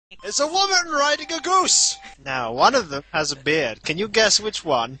It's a woman riding a goose! Now, one of them has a beard. Can you guess which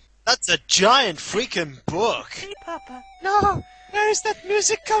one? That's a giant freaking book! Hey, Papa. No! Where is that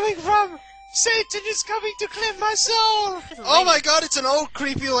music coming from? Satan is coming to claim my soul! Oh my god, it's an old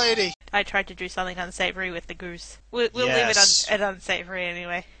creepy lady! I tried to do something unsavory with the goose. We'll leave it at unsavory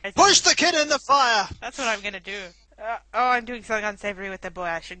anyway. Push the kid in the fire! That's what I'm gonna do. I'm doing something unsavory with the boy.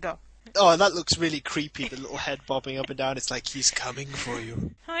 I should go. Oh, and that looks really creepy, the little head bobbing up and down. It's like he's coming for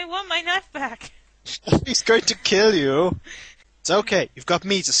you. I want my knife back. He's going to kill you. It's okay, you've got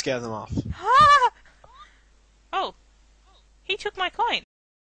me to scare them off. Ah! Oh, he took my coin.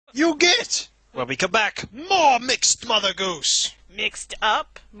 You get! When we come back, more mixed Mother Goose! Mixed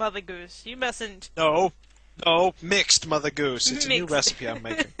up, Mother Goose. You mustn't. No, mixed Mother Goose. It's a new recipe I'm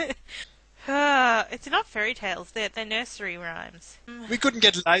making. It's not fairy tales, they're nursery rhymes. We couldn't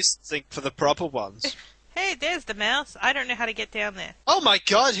get licensing for the proper ones. Hey, there's the mouse. I don't know how to get down there. Oh my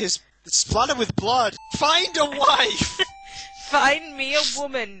god, it's splattered with blood. Find a wife! Find me a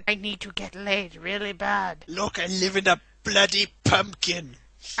woman. I need to get laid really bad. Look, I live in a bloody pumpkin.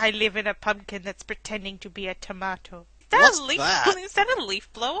 I live in a pumpkin that's pretending to be a tomato. What's that? Is that a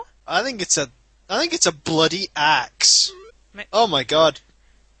leaf blower? I think it's a bloody axe. Oh my god.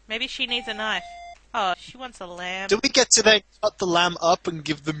 Maybe she needs a knife. Oh, she wants a lamb. Do we get to then cut the lamb up and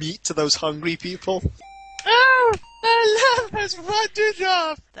give the meat to those hungry people? Oh, the lamb has wandered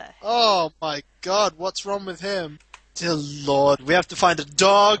off! Oh my god, what's wrong with him? Dear lord, we have to find a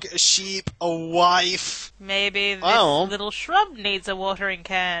dog, a sheep, a wife. Maybe this little shrub needs a watering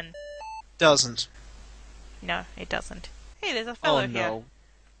can. Doesn't. No, it doesn't. Hey, there's a fellow here. Oh no.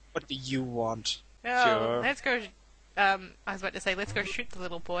 What do you want? Oh, Sure. let's go. I was about to say let's go shoot the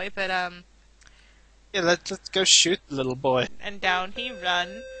little boy, but Yeah, let's go shoot the little boy. And down he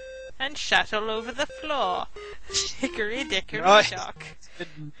run, and shat all over the floor. Hickory dickory dock.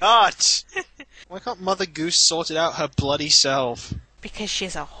 Not. Why can't Mother Goose sort it out her bloody self? Because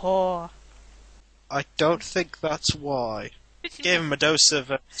she's a whore. I don't think that's why. Gave him a dose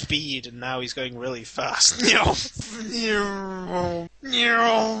of speed, and now he's going really fast. No,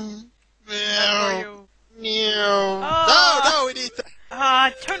 we need that.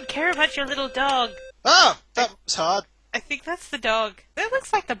 I don't care about your little dog. Oh, that was hard. I think that's the dog. That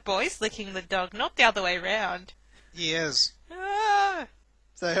looks like the boy's licking the dog, not the other way round. He is. Ah.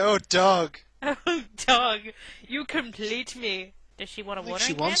 Say, oh, dog. Oh, dog, you complete me. Does she want a watering can?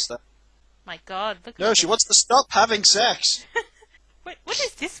 She wants that. My god, look at No, she wants to stop having sex. What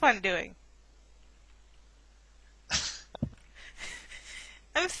is this one doing?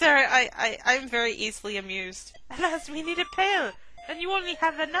 I'm sorry, I'm very easily amused. Alas, we need a pail, and you only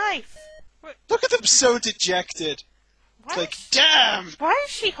have a knife. Look at them so dejected. It's like, damn! Why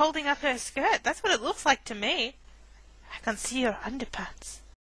is she holding up her skirt? That's what it looks like to me. I can see your underpants.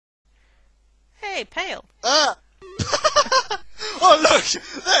 Hey, pail. Ah! Oh, look!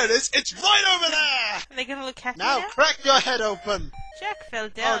 There it is! It's right over there! Are they gonna look happy now? now? Crack your head open! Jack fell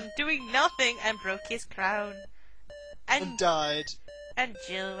down, doing nothing, and broke his crown. And died. And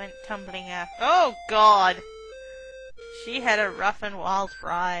Jill went tumbling after. Oh, God! She had a rough and wild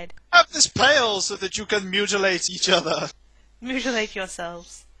ride. Have this pail so that you can mutilate each other. Mutilate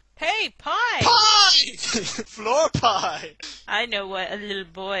yourselves. Hey, pie! Pie! Floor pie! I know what a little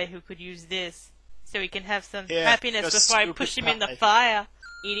boy who could use this. So he can have some happiness before I push him in the fire.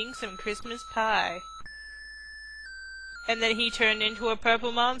 Eating some Christmas pie. And then he turned into a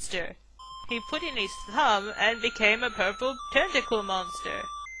purple monster. He put in his thumb and became a purple tentacle monster.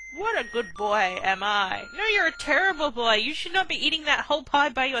 What a good boy am I. No, you're a terrible boy. You should not be eating that whole pie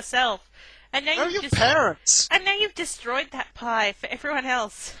by yourself. And now your parents. And now you've destroyed that pie for everyone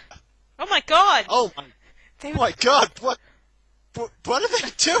else. Oh my god! Oh my god! What are they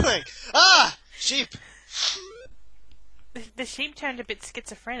doing? Ah! Sheep! The sheep turned a bit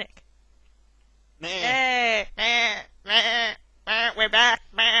schizophrenic. Nah. We're back.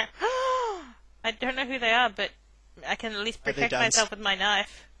 I don't know who they are, but I can at least protect myself with my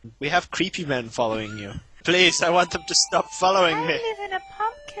knife. We have creepy men following you. Please, I want them to stop following me. I live in a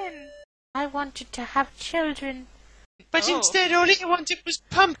pumpkin. I wanted to have children. But instead all he wanted was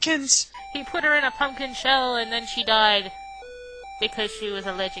pumpkins. He put her in a pumpkin shell and then she died. Because she was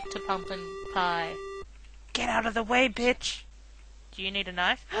allergic to pumpkin pie. Get out of the way, bitch! Do you need a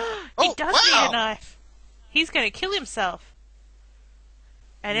knife? He does need a knife! He's gonna kill himself!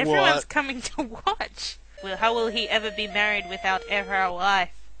 And everyone's coming to watch! Well, how will he ever be married without ever a wife?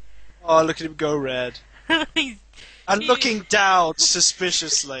 Oh, look at him go red. And looking down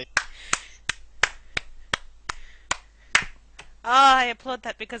suspiciously. I applaud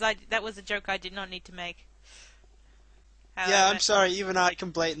that because that was a joke I did not need to make. Yeah, I'm sorry, even I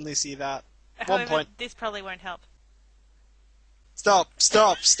can blatantly see that. However, 1 point. this probably won't help. Stop,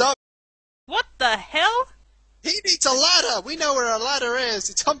 stop, stop! What the hell? He needs a ladder! We know where a ladder is!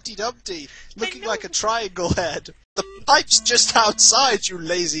 It's Humpty Dumpty, looking like a triangle head. The pipe's just outside, you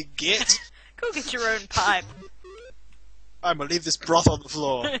lazy git! Go get your own pipe. I'm gonna leave this broth on the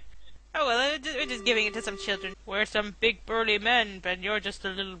floor. Oh well, we're just giving it to some children. We're some big burly men, and you're just a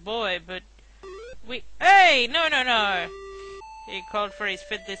little boy, but we... Hey! No, no, no! He called for his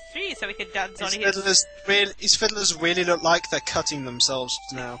fiddler's tree so we could dance on his... His fiddlers really look like they're cutting themselves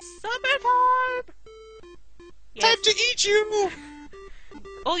now. Summertime! Yes. Time to eat you!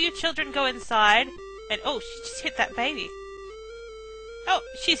 All you children go inside, and oh, she just hit that baby. Oh,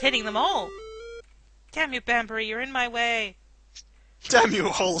 she's hitting them all. Damn you, Banbury, you're in my way. Damn you,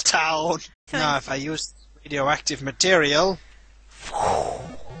 whole town! Now, if I use radioactive material...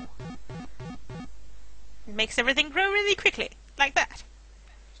 It makes everything grow really quickly, like that.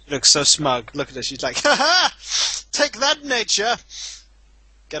 She looks so smug. Look at her, she's like, ha ha! Take that, nature!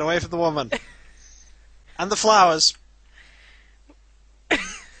 Get away from the woman. And the flowers.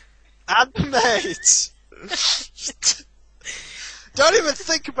 And the maids! Don't even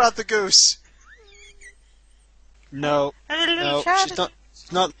think about the goose! No, no,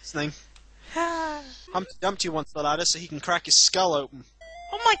 she's not listening. Humpty Dumpty wants the ladder so he can crack his skull open.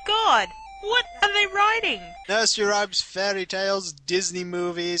 Oh my god! What are they writing? Nursery rhymes, fairy tales, Disney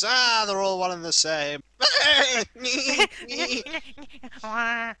movies, they're all one and the same.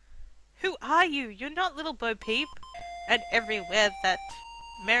 Who are you? You're not little Bo Peep. And everywhere that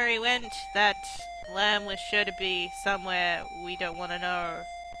Mary went, that lamb was sure to be somewhere we don't want to know.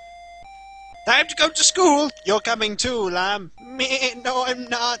 Time to go to school! You're coming too, lamb. Me? No, I'm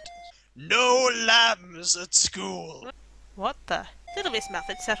not. No lambs at school. What the? Little Miss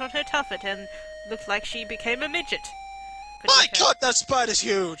Muffet sat on her tuffet and looked like she became a midget. My god, that spider's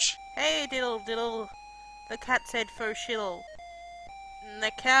huge! Hey, diddle diddle. The cat said faux shittle.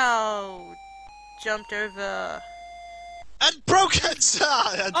 The cow jumped over. And broke its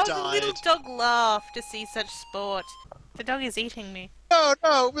and Oh, died. the little dog laughed to see such sport. The dog is eating me. No,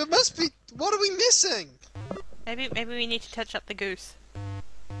 no, it must be... What are we missing? Maybe we need to touch up the goose.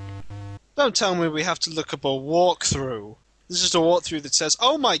 Don't tell me we have to look up a walkthrough. This is just a walkthrough that says,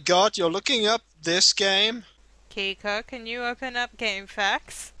 oh my god, you're looking up this game? Kiko, can you open up Game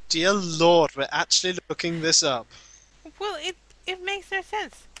Facts? Dear lord, we're actually looking this up. Well, it makes no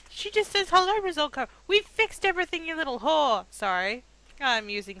sense. She just says, hello, Resulka. We've fixed everything, you little whore. Sorry. I'm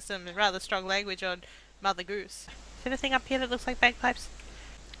using some rather strong language on Mother Goose. Is there anything up here that looks like bagpipes?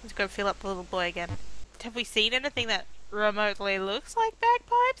 Let's go fill up the little boy again. Have we seen anything that remotely looks like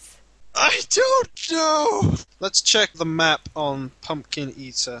bagpipes? I don't know! Let's check the map on Pumpkin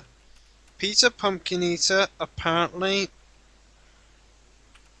Eater. Peter Pumpkin Eater apparently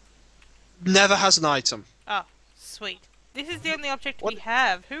never has an item. Oh, sweet. This is the only object we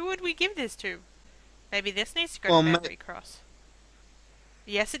have. Who would we give this to? Maybe this needs to go to Banbury Cross.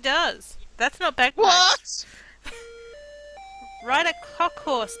 Yes, it does. That's not bagpipes. What? Ride a cock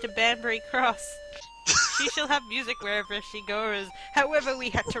horse to Banbury Cross. She shall have music wherever she goes. However,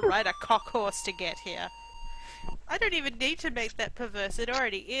 we had to ride a cock horse to get here. I don't even need to make that perverse. It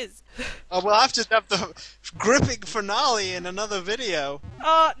already is. Oh, we'll have to have the gripping finale in another video.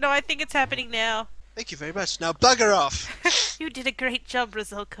 Oh, no, I think it's happening now. Thank you very much. Now bugger off. You did a great job,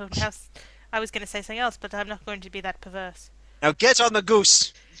 Resulka. Now, I was going to say something else, but I'm not going to be that perverse. Now get on the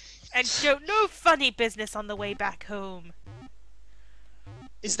goose. And don't no funny business on the way back home.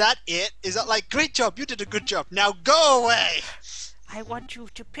 Is that it? Is that like, great job, you did a good job, now go away! I want you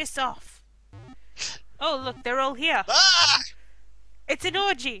to piss off. Oh, look, they're all here. Ah! It's an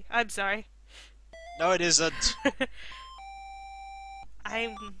orgy. I'm sorry. No, it isn't.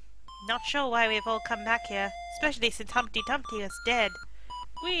 I'm not sure why we've all come back here, especially since Humpty Dumpty is dead.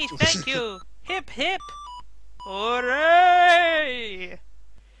 We thank you. Hip hip. Hooray!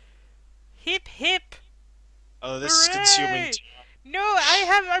 Hip hip. Oh, this Hooray! is consuming. No,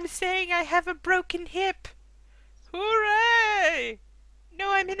 I'm saying I have a broken hip. Hooray!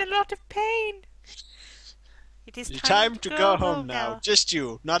 No, I'm in a lot of pain. It is time to go home now. Just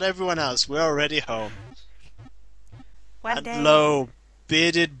you, not everyone else. We're already home. One day. And lo,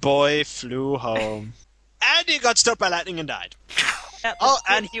 bearded boy flew home. And he got struck by lightning and died. Oh,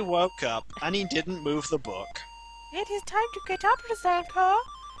 and he woke up, and he didn't move the book. It is time to get up, Resulka.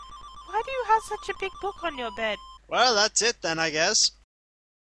 Why do you have such a big book on your bed? Well, that's it then, I guess.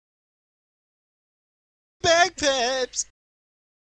 Bagpipes!